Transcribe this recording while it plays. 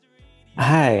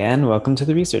Hi, and welcome to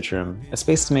the Research Room, a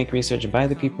space to make research by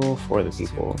the people for the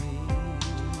people.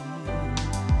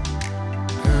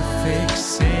 Perfect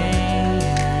synergy.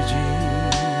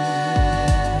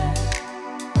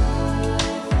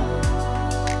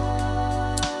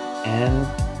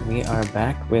 And we are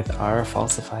back with our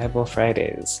Falsifiable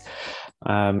Fridays.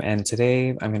 And today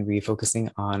I'm going to be focusing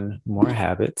on more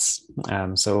habits.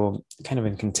 So, kind of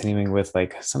in continuing with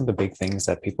like some of the big things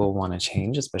that people want to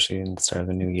change, especially in the start of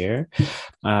the new year.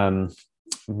 Um,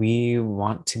 we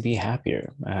want to be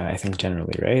happier, I think,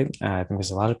 generally, right? I think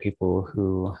there's a lot of people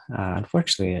who,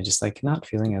 unfortunately, are just like not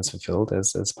feeling as fulfilled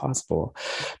as possible.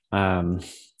 Um,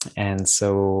 and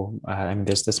so, I mean,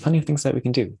 there's plenty of things that we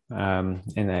can do.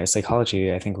 And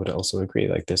psychology, I think, would also agree.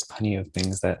 Like, there's plenty of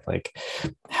things that like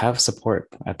have support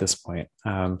at this point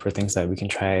for things that we can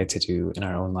try to do in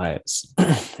our own lives.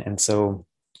 And so,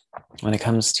 when it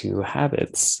comes to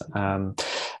habits,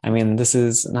 I mean, this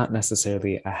is not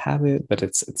necessarily a habit, but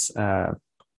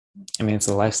I mean, it's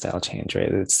a lifestyle change,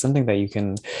 right? It's something that you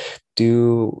can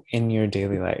do in your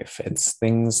daily life. It's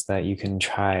things that you can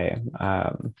try.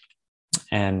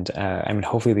 And I mean,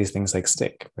 hopefully these things like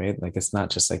stick, right? Like it's not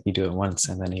just like you do it once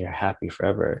and then you're happy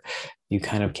forever. You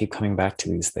kind of keep coming back to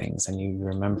these things and you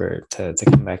remember to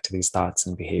come back to these thoughts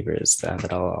and behaviors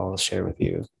that I'll share with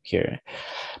you here.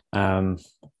 Um,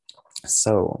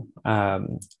 so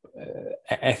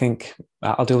I think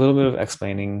I'll do a little bit of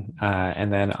explaining,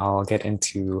 and then I'll get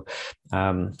into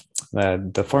um,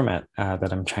 the format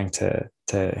that I'm trying to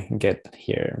get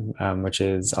here, which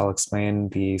is I'll explain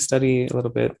the study a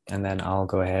little bit, and then I'll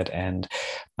go ahead and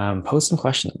pose some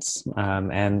questions.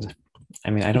 And I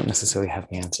mean, I don't necessarily have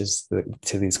the answers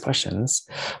to these questions,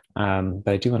 but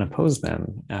I do want to pose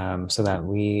them so that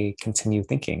we continue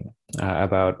thinking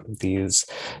about these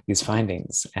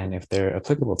findings and if they're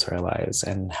applicable to our lives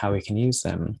and how we can use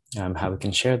them, how we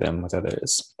can share them with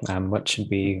others. What should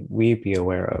we be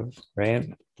aware of, right?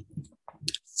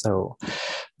 So,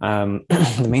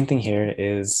 the main thing here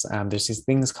is there's these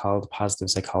things called positive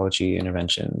psychology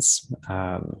interventions.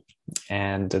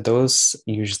 And those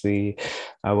usually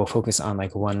will focus on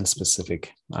like one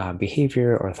specific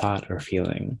behavior or thought or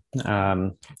feeling.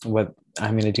 What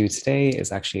I'm going to do today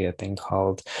is actually a thing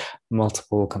called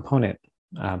multiple component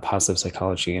positive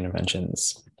psychology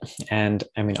interventions. And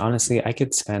I mean, honestly, I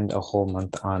could spend a whole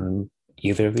month on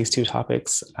either of these two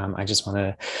topics. I just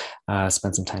want to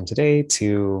spend some time today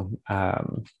to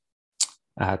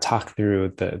talk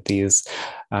through these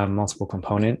multiple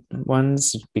component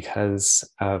ones because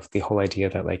of the whole idea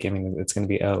that like I mean it's going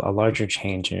to be a larger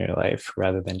change in your life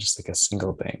rather than just like a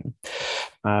single thing.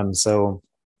 So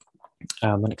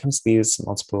when it comes to these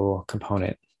multiple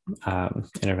component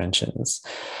interventions,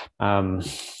 um,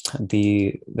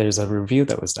 there's a review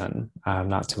that was done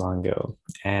not too long ago,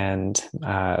 and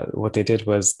what they did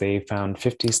was they found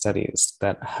 50 studies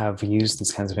that have used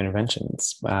these kinds of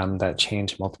interventions that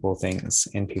change multiple things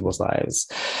in people's lives,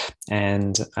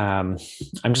 and I'm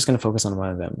just going to focus on one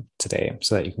of them today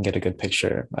so that you can get a good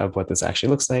picture of what this actually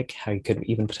looks like, how you could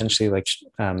even potentially like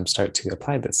start to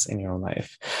apply this in your own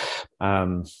life.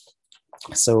 Um,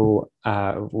 so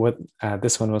what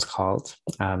this one was called.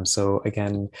 So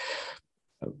again,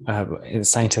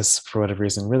 scientists, for whatever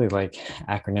reason, really like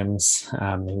acronyms.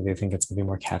 Maybe they think it's going to be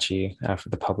more catchy for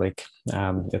the public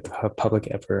if the public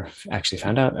ever actually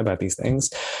found out about these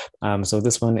things. So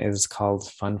this one is called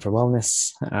Fun for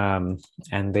Wellness,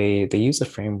 and they use a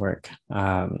framework.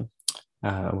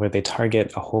 Where they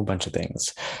target a whole bunch of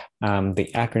things.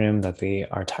 The acronym that they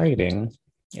are targeting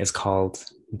is called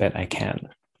Bet I Can.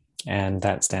 And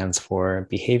that stands for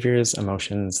behaviors,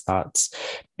 emotions, thoughts,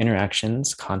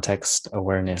 interactions, context,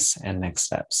 awareness, and next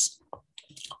steps. A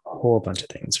whole bunch of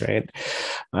things, right?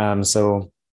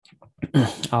 So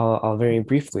I'll very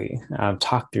briefly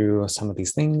talk through some of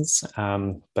these things,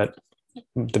 but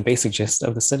the basic gist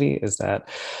of the study is that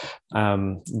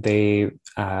they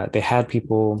had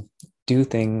people do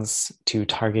things to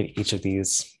target each of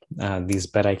these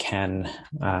bet I can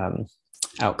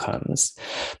outcomes.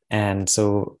 And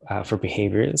so for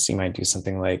behaviors, you might do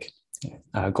something like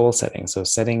goal setting. So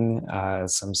setting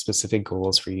some specific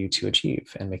goals for you to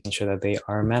achieve and making sure that they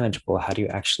are manageable. How do you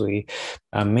actually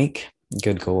make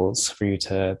good goals for you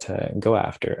to go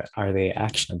after? Are they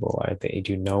actionable? Do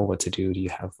you know what to do? Do you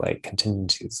have like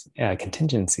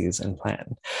contingencies in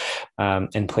plan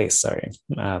in place? Sorry,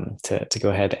 to go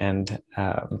ahead and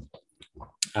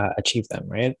achieve them,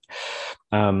 right?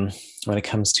 When it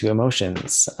comes to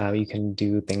emotions, you can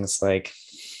do things like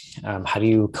how do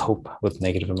you cope with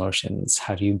negative emotions?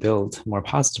 How do you build more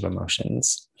positive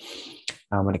emotions?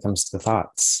 When it comes to the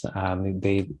thoughts,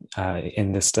 they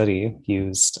in this study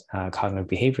used cognitive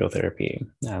behavioral therapy.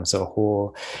 So a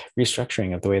whole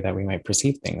restructuring of the way that we might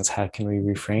perceive things. How can we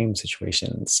reframe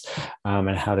situations?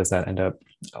 And how does that end up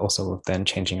also then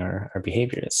changing our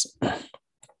behaviors?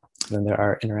 Then there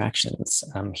are interactions,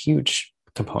 huge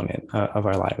component of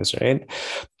our lives, right?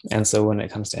 And so when it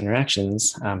comes to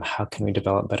interactions, how can we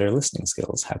develop better listening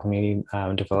skills? How can we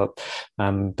develop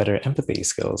better empathy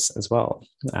skills as well?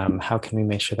 How can we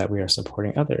make sure that we are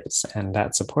supporting others? And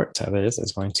that support to others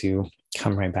is going to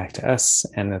come right back to us,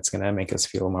 and that's going to make us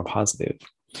feel more positive.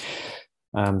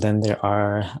 Then there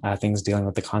are things dealing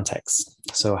with the context.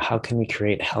 So how can we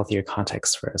create healthier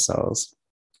contexts for ourselves?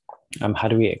 How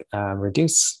do we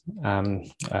reduce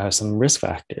some risk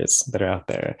factors that are out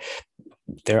there?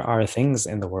 There are things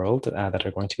in the world that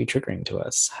are going to be triggering to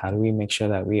us. How do we make sure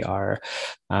that we are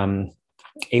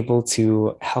able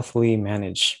to healthily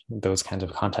manage those kinds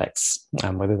of contexts?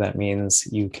 Whether that means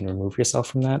you can remove yourself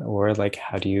from that, or like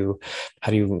how do you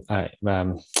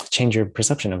change your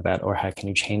perception of that, or how can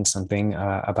you change something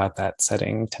about that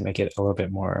setting to make it a little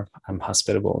bit more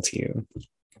hospitable to you?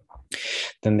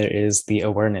 Then there is the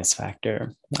awareness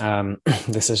factor.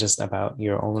 This is just about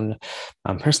your own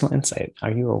personal insight.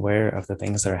 Are you aware of the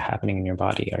things that are happening in your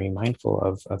body? Are you mindful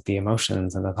of the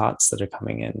emotions and the thoughts that are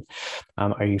coming in?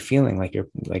 Are you feeling like you're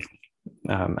like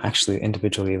actually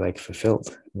individually like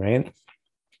fulfilled, right?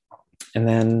 And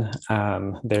then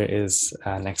there is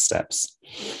next steps,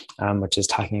 which is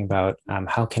talking about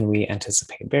how can we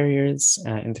anticipate barriers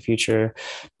in the future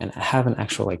and have an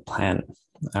actual like plan.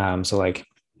 So like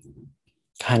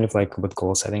kind of like with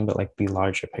goal setting, but like the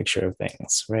larger picture of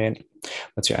things, right?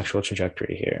 What's your actual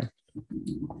trajectory here?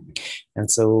 And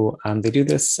so they do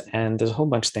this, and there's a whole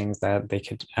bunch of things that they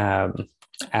could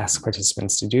ask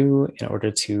participants to do in order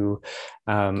to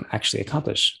actually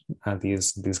accomplish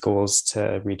these goals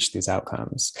to reach these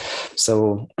outcomes.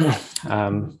 So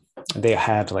they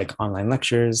had like online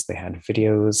lectures, they had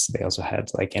videos, they also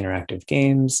had like interactive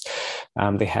games,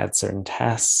 they had certain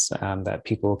tasks that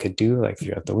people could do like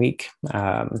throughout the week,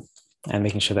 and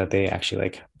making sure that they actually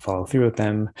like follow through with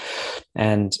them.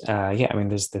 And yeah, I mean,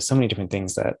 there's so many different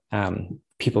things that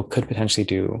people could potentially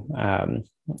do,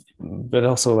 but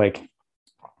also like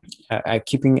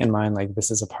keeping in mind like this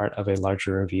is a part of a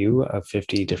larger review of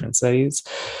 50 different studies.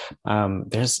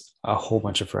 There's a whole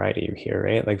bunch of variety here,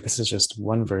 right? Like this is just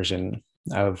one version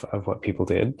of what people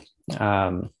did.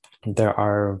 There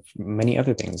are many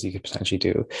other things you could potentially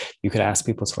do. You could ask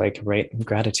people to like write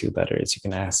gratitude letters. You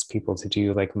can ask people to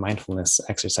do like mindfulness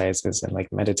exercises and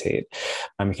like meditate.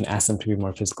 You can ask them to be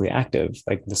more physically active.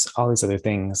 Like this, all these other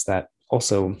things that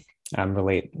also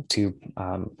relate to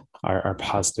our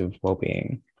positive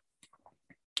well-being.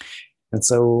 And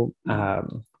so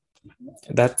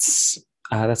that's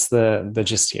the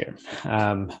gist here.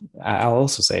 I'll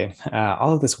also say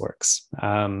all of this works,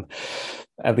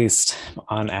 at least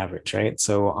on average, right?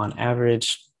 So on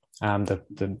average,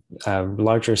 the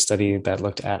larger study that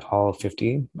looked at all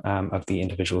 50 of the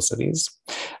individual studies,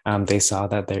 they saw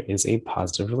that there is a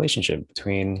positive relationship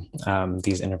between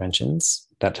these interventions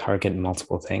that target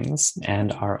multiple things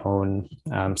and our own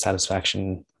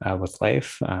satisfaction with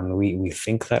life. We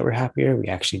think that we're happier. We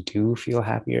actually do feel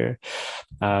happier.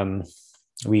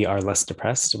 We are less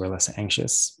depressed. We're less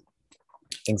anxious,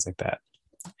 things like that.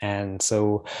 And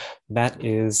so that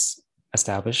is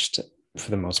established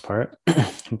for the most part.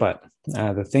 But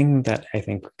the thing that I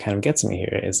think kind of gets me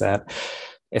here is that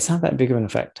it's not that big of an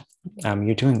effect.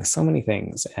 You're doing so many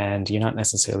things and you're not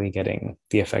necessarily getting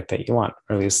the effect that you want,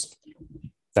 or at least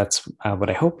that's what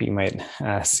I hope you might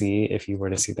see if you were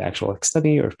to see the actual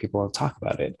study, or if people talk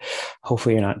about it.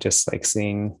 Hopefully you're not just like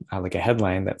seeing like a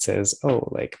headline that says, oh,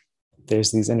 like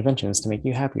there's these interventions to make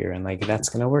you happier and like that's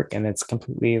going to work and it's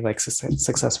completely like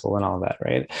successful and all that,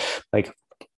 right? Like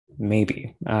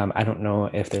maybe I don't know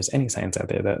if there's any science out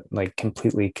there that like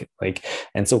completely like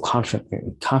and so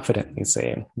confidently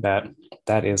say that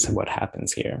that is what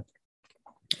happens here.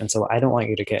 And so I don't want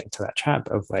you to get into that trap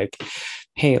of like,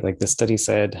 hey, like the study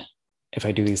said if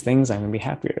I do these things I'm gonna be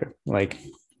happier. Like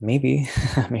maybe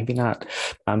maybe not.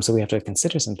 So we have to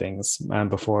consider some things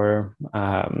before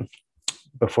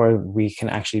we can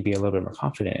actually be a little bit more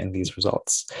confident in these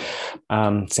results.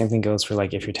 Same thing goes for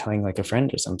like if you're telling like a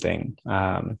friend or something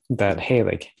that, hey,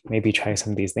 like maybe try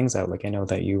some of these things out. Like I know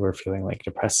that you were feeling like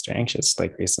depressed or anxious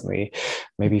like recently.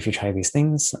 Maybe if you try these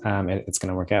things, it's going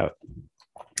to work out.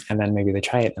 and then maybe they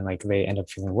try it and like they end up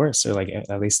feeling worse, or like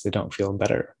at least they don't feel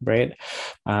better, right?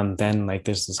 Then like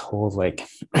there's this whole like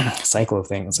cycle of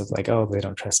things of like, oh, they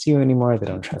don't trust you anymore, they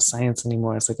don't trust science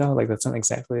anymore. It's like, oh, like that's not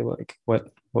exactly like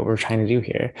what we're trying to do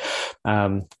here.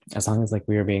 um as long as like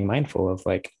we are being mindful of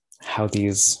like how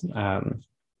these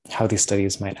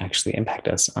studies might actually impact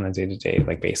us on a day-to-day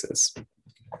like basis.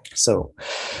 So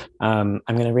I'm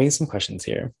going to raise some questions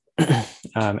here.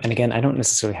 And again, I don't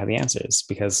necessarily have the answers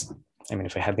because, I mean,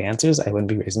 if I had the answers, I wouldn't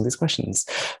be raising these questions.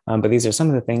 But these are some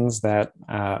of the things that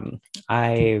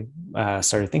I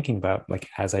started thinking about, like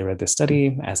as I read this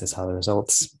study, as I saw the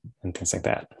results, and things like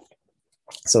that.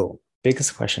 So,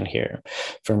 biggest question here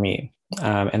for me,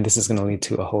 and this is going to lead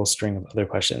to a whole string of other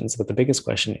questions, but the biggest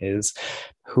question is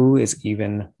who is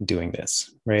even doing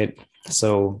this, right?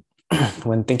 So,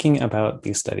 when thinking about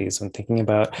these studies, when thinking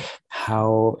about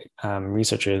how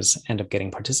researchers end up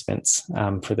getting participants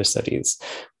for their studies,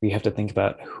 we have to think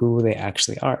about who they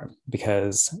actually are,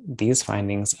 because these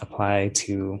findings apply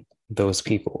to those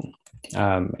people.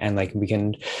 And like we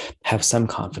can have some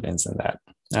confidence in that.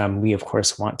 We of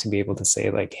course want to be able to say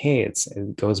like, hey,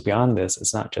 it goes beyond this.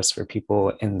 It's not just for people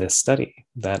in this study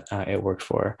that it worked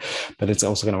for, but it's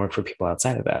also going to work for people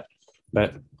outside of that.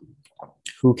 But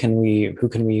who can we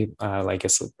I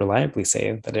guess reliably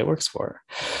say that it works for?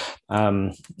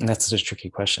 And that's such a tricky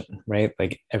question, right?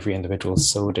 Like every individual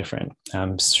is so different.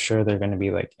 I'm sure there are going to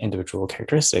be like individual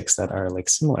characteristics that are like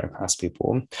similar across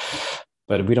people,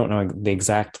 but we don't know the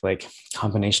exact like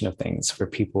combination of things for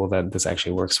people that this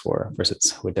actually works for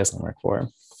versus who it doesn't work for.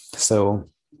 So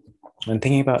when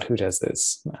thinking about who does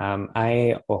this,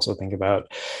 I also think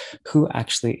about who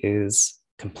actually is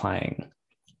complying.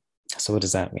 So what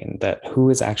does that mean? That who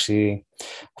is actually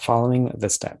following the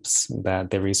steps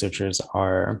that the researchers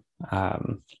are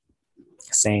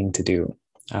saying to do?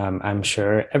 I'm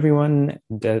sure everyone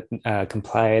that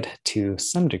complied to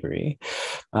some degree,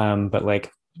 but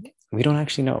like we don't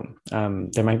actually know.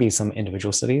 There might be some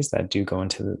individual studies that do go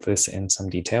into this in some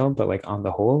detail, but like on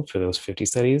the whole, for those 50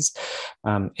 studies,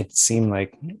 it seemed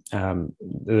like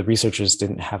the researchers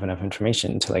didn't have enough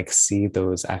information to like see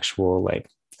those actual like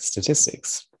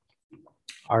statistics.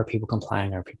 Are people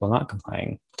complying? Are people not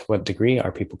complying? To what degree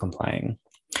are people complying?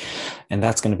 And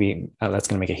that's going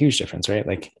to make a huge difference, right?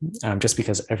 Like just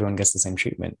because everyone gets the same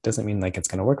treatment doesn't mean like it's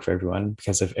going to work for everyone,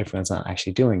 because if everyone's not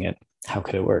actually doing it, how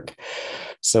could it work?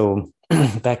 So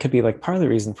that could be like part of the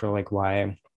reason for like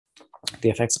why the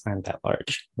effects aren't that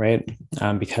large, right?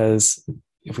 Because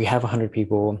if we have 100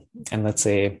 people and let's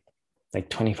say like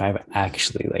 25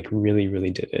 actually like really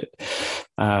really did it,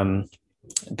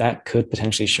 that could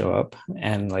potentially show up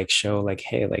and like show like,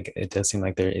 hey, like it does seem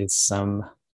like there is some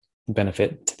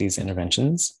benefit to these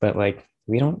interventions, but like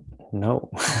we don't know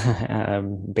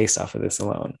based off of this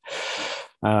alone.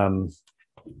 um,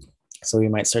 so we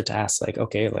might start to ask like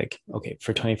okay,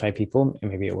 for 25 people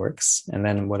maybe it works, and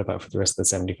then what about for the rest of the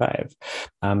 75?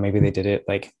 Maybe they did it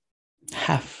like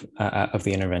half of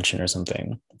the intervention or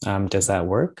something. Does that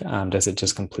work? Does it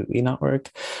just completely not work?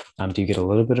 Do you get a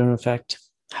little bit of an effect?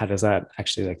 How does that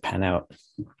actually like pan out?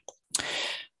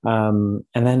 And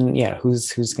then yeah,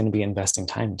 who's going to be investing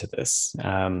time into this?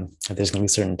 There's going to be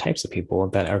certain types of people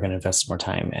that are going to invest more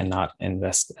time and not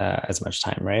invest as much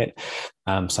time, right?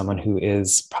 Someone who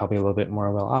is probably a little bit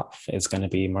more well off is going to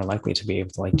be more likely to be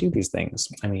able to like do these things.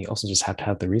 I mean, you also just have to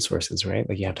have the resources, right?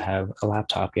 Like you have to have a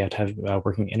laptop, you have to have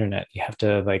working internet, you have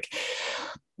to like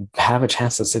have a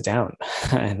chance to sit down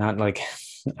and not like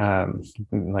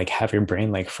have your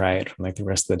brain like fried from like the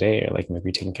rest of the day, or like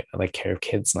maybe taking like care of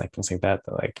kids and like things like that.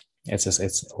 But like it's a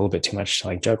little bit too much to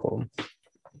like juggle.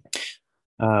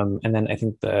 And then I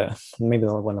think maybe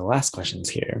one of the last questions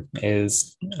here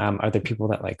is, are there people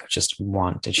that like just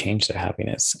want to change their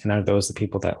happiness, and are those the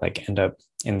people that like end up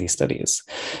in these studies?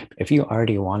 If you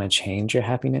already want to change your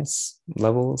happiness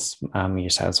levels,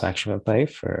 your satisfaction with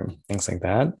life, or things like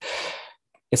that,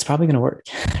 it's probably going to work,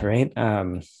 right?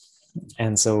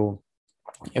 And so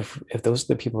if those are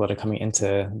the people that are coming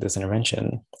into this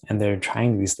intervention and they're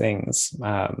trying these things,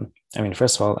 I mean,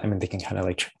 first of all, I mean, they can kind of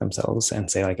like trick themselves and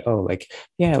say like, oh, like,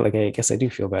 yeah, like I guess I do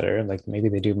feel better. Like maybe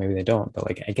they do, maybe they don't, but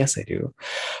like I guess I do.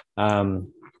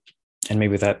 um and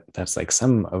maybe that's like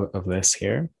some of this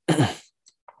here.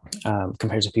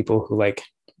 Compared to people who like,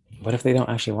 what if they don't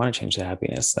actually want to change their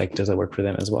happiness? Like, does it work for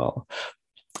them as well?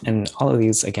 And all of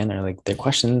these again are like, they're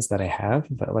questions that I have,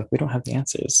 but like we don't have the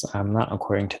answers, not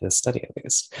according to this study at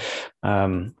least.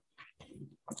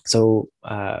 So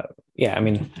yeah,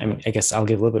 I guess I'll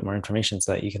give a little bit more information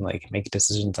so that you can like make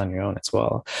decisions on your own as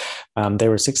well.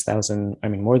 There were 6,000, I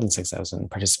mean more than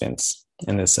 6,000 participants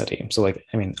in this study. So like,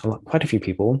 I mean quite a few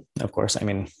people, of course. I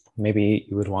mean Maybe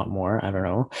you would want more, I don't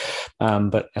know.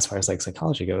 But as far as like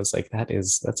psychology goes, like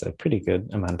that's a pretty good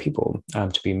amount of people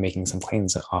to be making some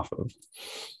claims off of.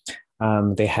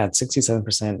 They had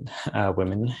 67%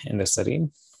 women in the study,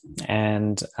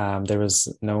 and there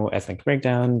was no ethnic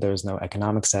breakdown, there was no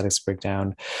economic status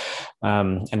breakdown,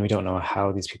 and we don't know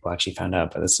how these people actually found out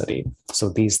about the study. So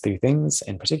these three things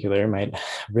in particular might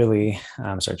really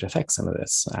start to affect some of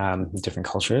this. Different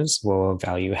cultures will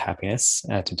value happiness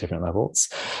to different levels.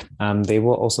 They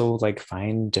will also like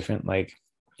find different like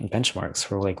benchmarks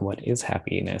for like what is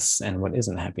happiness and what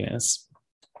isn't happiness,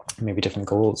 maybe different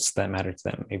goals that matter to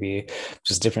them, maybe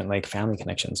just different like family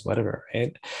connections, whatever,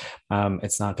 right?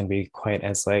 It's not going to be quite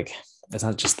as like, it's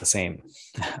not just the same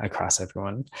across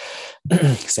everyone.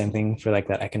 Same thing for like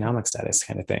that economic status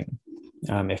kind of thing.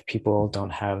 If people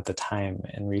don't have the time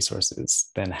and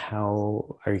resources, then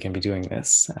how are you going to be doing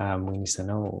this? We need to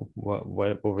know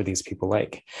what were these people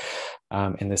like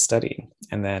in this study,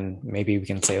 and then maybe we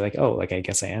can say like, oh, like I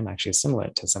guess I am actually similar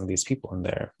to some of these people in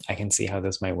there. I can see how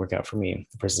this might work out for me.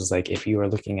 Versus like if you are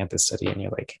looking at this study and you're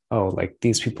like, oh, like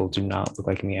these people do not look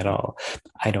like me at all.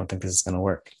 I don't think this is going to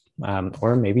work.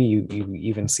 Or maybe you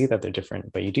even see that they're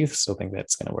different, but you do still think that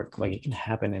it's going to work. Like it can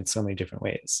happen in so many different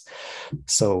ways.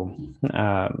 So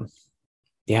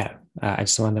yeah, I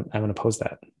want to pose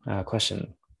that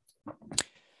question.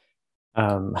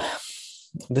 Um,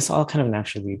 this all kind of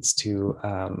naturally leads to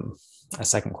a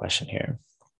second question here,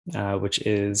 which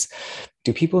is,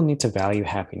 do people need to value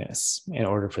happiness in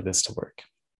order for this to work?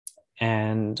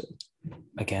 And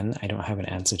again, I don't have an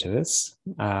answer to this,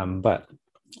 but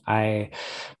I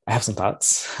have some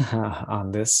thoughts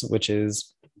on this, which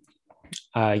is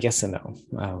yes and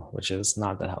no, which is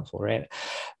not that helpful, right?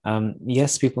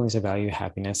 Yes, people need to value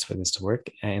happiness for this to work,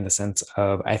 in the sense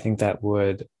of I think that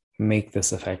would make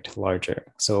this effect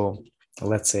larger. So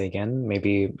let's say again,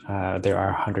 maybe there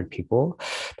are 100 people.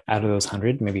 Out of those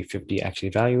 100, maybe 50 actually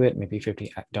value it, maybe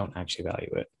 50 don't actually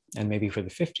value it. And maybe for the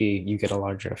 50, you get a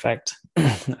larger effect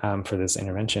for this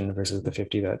intervention versus the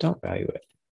 50 that don't value it.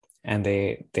 And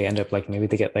they end up like maybe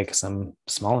they get like some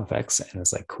small effects and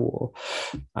it's like cool,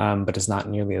 but it's not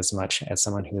nearly as much as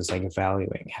someone who's like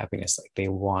valuing happiness, like they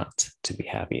want to be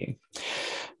happy.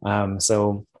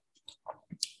 So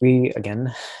we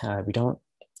again, we don't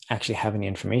actually have any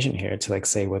information here to like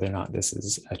say whether or not this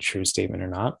is a true statement or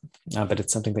not, but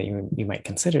it's something that you might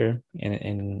consider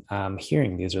in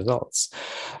hearing these results.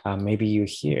 Maybe you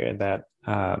hear that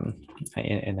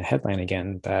in the headline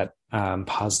again that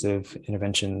positive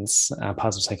interventions,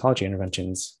 positive psychology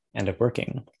interventions end up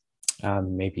working.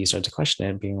 Maybe you start to question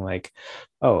it, being like,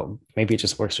 oh, maybe it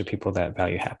just works for people that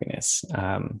value happiness,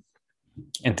 and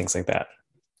things like that.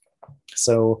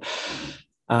 So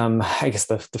I guess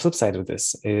the flip side of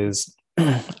this is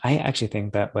I actually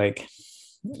think that like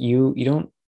you don't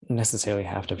necessarily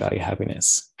have to value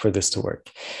happiness for this to work.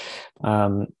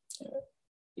 Um,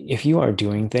 if you are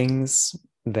doing things,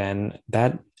 then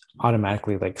that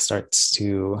automatically like starts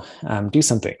to do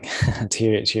something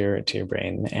to your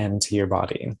brain and to your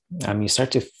body. You start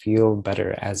to feel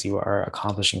better as you are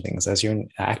accomplishing things, as you're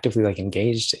actively like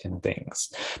engaged in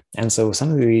things. And so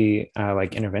some of the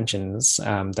like interventions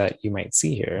that you might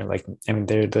see here, like I mean,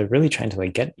 they're really trying to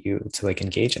like get you to like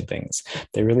engage in things.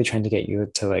 They're really trying to get you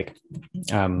to like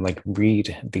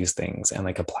read these things and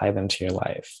like apply them to your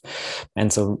life.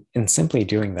 And so in simply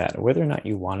doing that, whether or not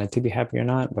you wanted to be happy or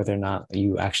not, whether or not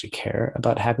you actually care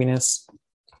about happiness,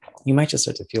 you might just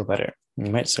start to feel better.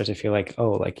 You might start to feel like,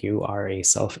 oh, like you are a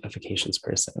self-efficacious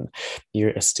person. Your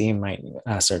esteem might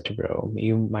start to grow.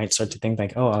 You might start to think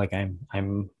like, oh, like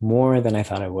I'm more than I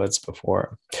thought I was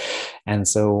before. And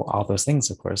so all those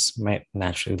things, of course, might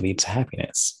naturally lead to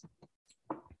happiness.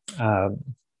 Um,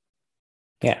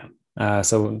 yeah.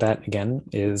 So that again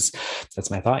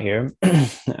that's my thought here.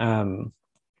 um,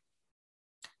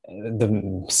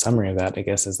 the summary of that, I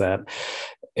guess, is that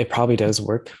it probably does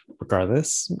work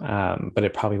regardless, but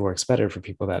it probably works better for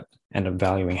people that end up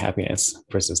valuing happiness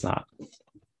versus not.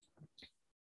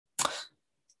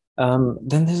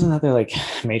 Then there's another like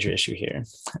major issue here,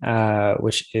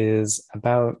 which is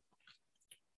about,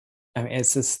 I mean,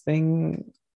 it's this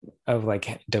thing of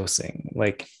like dosing,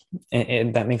 like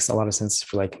and that makes a lot of sense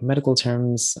for like medical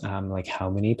terms, like how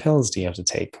many pills do you have to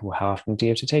take, how often do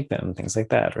you have to take them, things like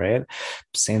that, right?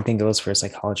 Same thing goes for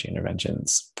psychology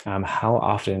interventions. How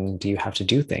often do you have to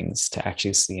do things to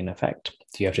actually see an effect?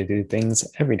 Do you have to do things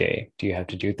every day? Do you have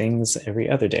to do things every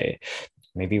other day?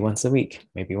 Maybe once a week,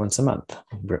 maybe once a month,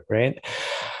 right?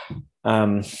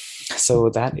 So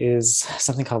that is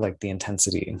something called like the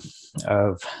intensity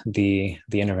of the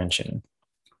intervention.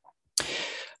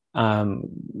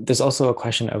 There's also a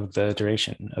question of the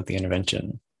duration of the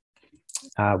intervention.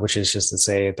 which is just to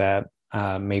say that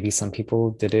maybe some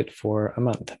people did it for a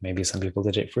month, maybe some people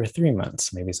did it for 3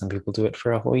 months, maybe some people do it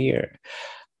for a whole year.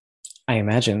 I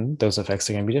imagine those effects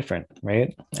are going to be different,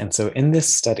 right? And so in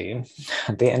this study,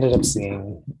 they ended up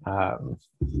seeing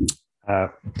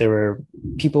there were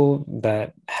people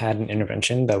that had an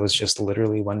intervention that was just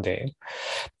literally 1 day.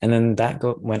 And then that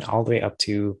went all the way up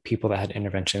to people that had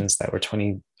interventions that were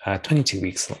 22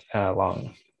 weeks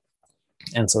long.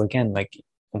 And so again, like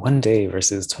 1 day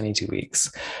versus 22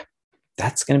 weeks,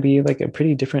 that's going to be like a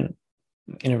pretty different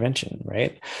intervention,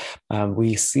 right?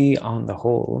 We see on the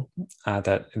whole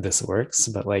that this works,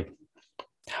 but like,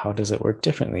 how does it work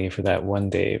differently for that 1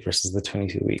 day versus the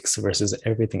 22 weeks versus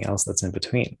everything else that's in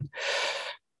between?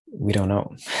 We don't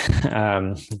know.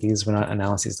 These were not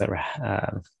analyses that were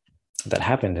that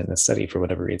happened in the study for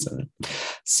whatever reason.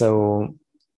 So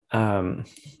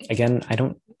again, I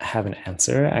don't have an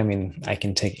answer. I mean, I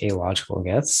can take a logical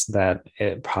guess that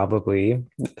it probably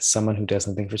someone who does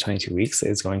something for 22 weeks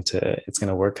is going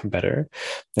to work better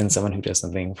than someone who does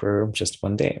something for just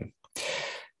 1 day.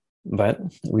 But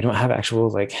we don't have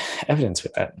actual like evidence for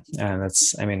that. And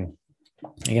that's, I mean,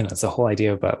 again, that's the whole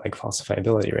idea about like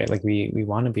falsifiability, right? Like we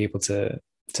want to be able to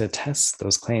test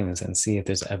those claims and see if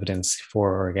there's evidence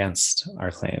for or against our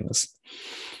claims.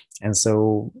 And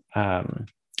so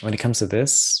when it comes to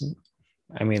this,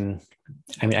 I mean,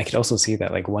 I could also see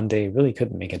that like 1 day really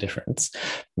could make a difference.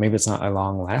 Maybe it's not a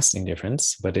long lasting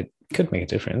difference, but it could make a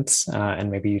difference.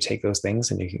 And maybe you take those things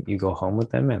and you go home with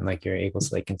them and like you're able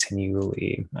to like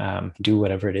continually do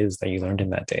whatever it is that you learned in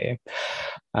that day.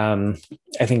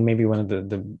 I think maybe one of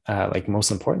the like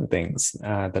most important things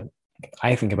that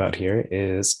I think about here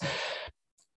is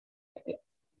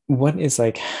what is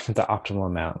like the optimal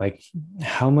amount? Like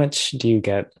how much do you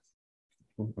get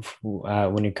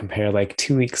when you compare like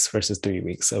 2 weeks versus 3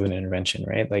 weeks of an intervention,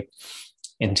 right? Like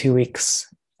in 2 weeks,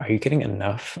 are you getting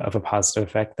enough of a positive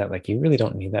effect that like you really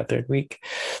don't need that third week?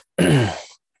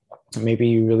 Maybe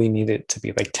you really need it to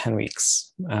be like 10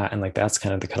 weeks. And like that's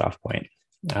kind of the cutoff point.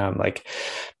 Like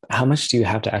how much do you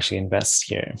have to actually invest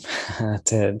here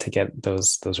to get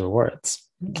those rewards?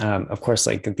 Of course,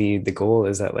 like the goal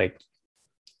is that like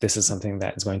this is something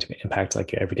that is going to impact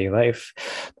like your everyday life.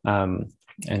 And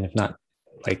if not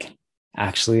like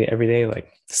actually every day,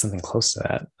 like something close to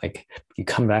that, like you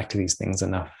come back to these things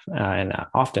enough and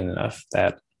often enough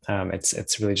that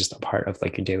it's really just a part of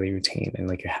like your daily routine and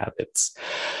like your habits,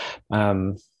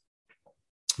 but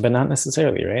not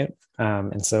necessarily, right?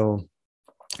 And so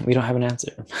we don't have an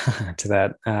answer to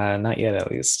that, not yet at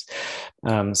least.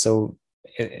 So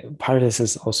part of this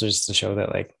is also just to show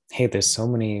that like, hey, there's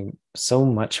so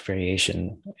much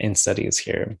variation in studies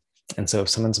here. And so if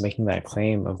someone's making that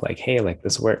claim of like, hey, like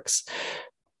this works,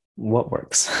 what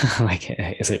works? Like,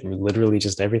 is it literally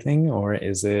just everything, or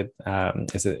is it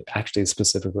actually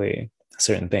specifically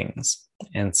certain things?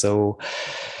 And so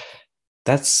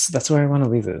that's where I want to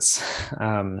leave this.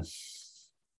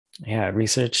 Yeah,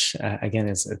 research again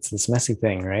it's this messy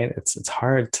thing, right? It's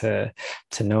hard to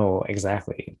know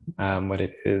exactly what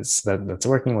it is that's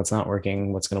working, what's not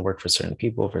working, what's going to work for certain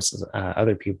people versus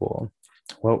other people.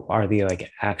 What are the like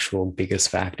actual biggest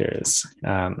factors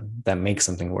that make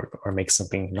something work or make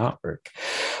something not work?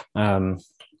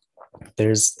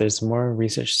 There's more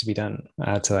research to be done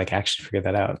to like actually figure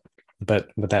that out. But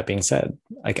with that being said,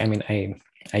 like I mean,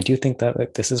 I do think that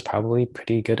like this is probably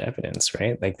pretty good evidence,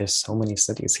 right? Like there's so many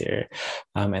studies here,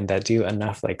 and that do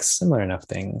enough like similar enough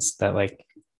things that like,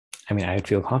 I mean, I would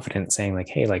feel confident saying like,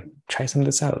 hey, like try some of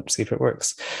this out, see if it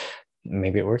works.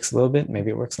 Maybe it works a little bit, maybe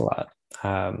it works a lot.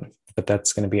 But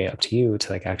that's going to be up to you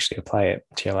to like actually apply it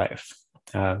to your life.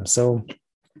 So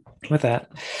with that,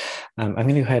 I'm going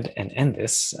to go ahead and end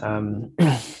this.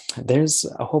 There's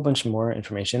a whole bunch more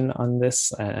information on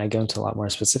this, and I go into a lot more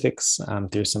specifics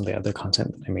through some of the other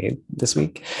content that I made this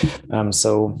week.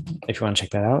 So if you want to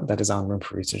check that out, that is on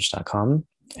roomforresearch.com.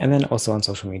 And then also on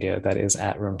social media, that is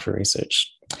at Room for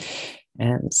Research.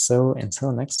 And so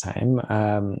until next time,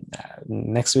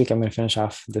 next week, I'm going to finish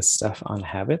off this stuff on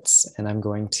habits, and I'm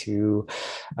going to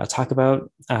talk about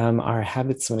our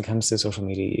habits when it comes to social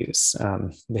media use.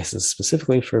 This is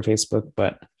specifically for Facebook,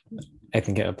 but I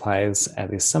think it applies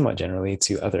at least somewhat generally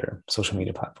to other social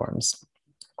media platforms.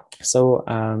 So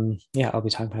yeah, I'll be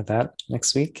talking about that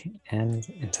next week. And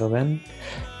until then,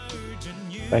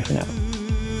 bye for now.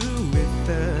 With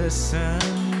the sun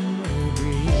will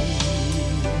breathe.